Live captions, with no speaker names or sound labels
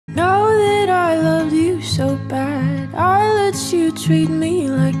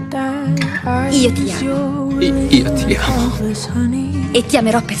Io ti amo. Io ti amo. E ti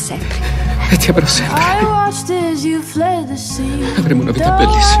amerò per sempre. E ti amerò sempre. Avremo una vita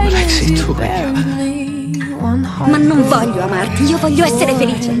bellissima, Lexie, tu e io. Ma non voglio amarti, io voglio essere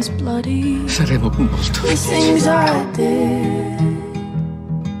felice. Saremo molto felici.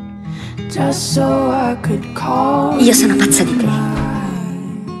 Io sono pazza di te.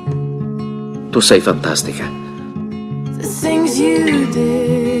 Tu sei fantastica.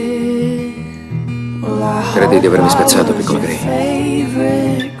 Credi di avermi spezzato, piccola Gray?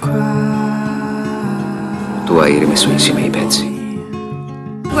 Tu hai rimesso insieme i pezzi.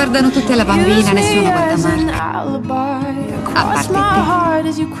 Guardano tutte la bambina, nessuno guarda Mark. A parte te.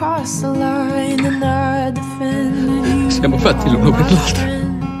 Siamo fatti l'uno per l'altro.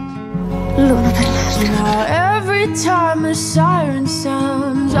 L'uno per l'altro.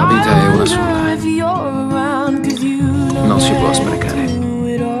 La vita è una sola. Non si può sprecare.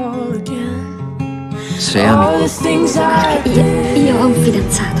 Se ami qualcuno, Io ho un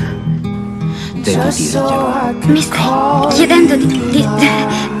fidanzato. devo dirglielo. Mi stai chiedendo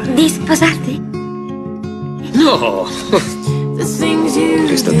di sposarti? No!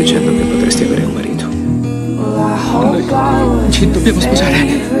 Ti sto dicendo che potresti avere un marito. Noi ci dobbiamo sposare.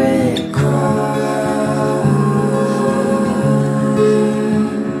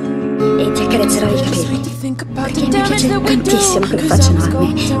 E ti accarezzerò i capelli. Perché mi piace tantissimo che lo facciano a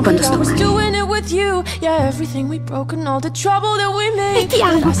me quando sto male. E ti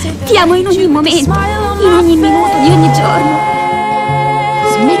amo in ogni momento, in ogni minuto, di ogni giorno.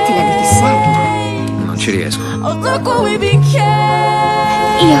 Smettila di fissarla. Non ci riesco.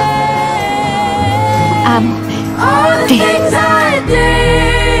 Io amo te.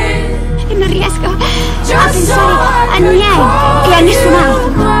 E non riesco a pensare a niente e a nessun altro.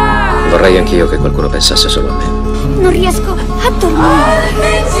 Vorrei anch'io che qualcuno pensasse solo a me. Non riesco a dormire.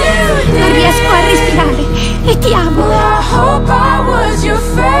 Non riesco a respirare. E ti amo.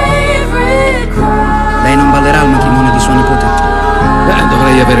 Lei non ballerà al matrimonio di sua nipote?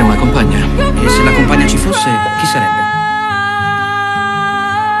 Dovrei avere una compagna. E se la compagna ci fosse, chi sarebbe?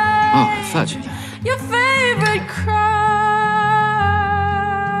 Oh, è facile.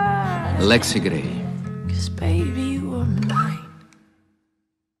 Lexie Gray. Baby, you were mine.